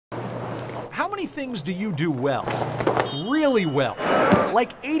How many things do you do well? Really well?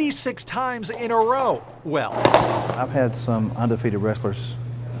 Like 86 times in a row well? I've had some undefeated wrestlers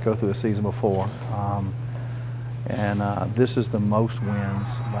go through the season before, and this is the most wins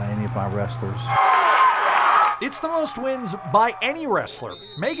by any of my wrestlers. It's the most wins by any wrestler.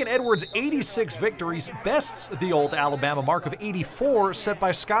 Macon Edwards' 86 victories bests the old Alabama mark of 84 set by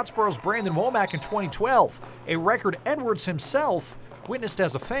Scottsboro's Brandon Womack in 2012, a record Edwards himself witnessed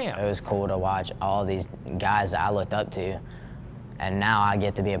as a fan. It was cool to watch all these guys that I looked up to, and now I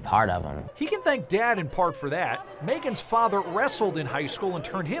get to be a part of them. He can thank Dad in part for that. Macon's father wrestled in high school and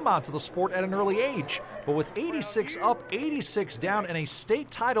turned him onto the sport at an early age. But with 86 up, 86 down, and a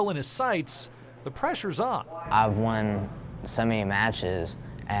state title in his sights, the pressure's on. I've won so many matches,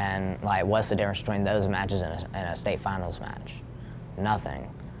 and like, what's the difference between those matches and a state finals match? Nothing.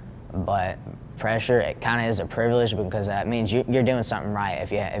 But pressure, it kind of is a privilege, because that means you're doing something right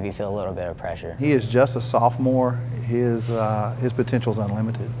if you feel a little bit of pressure. He is just a sophomore. His potential is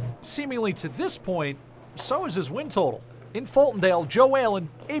unlimited. Seemingly to this point, so is his win total. In Fultondale, Joe Allen,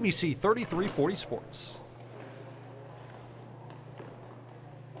 ABC 3340 Sports.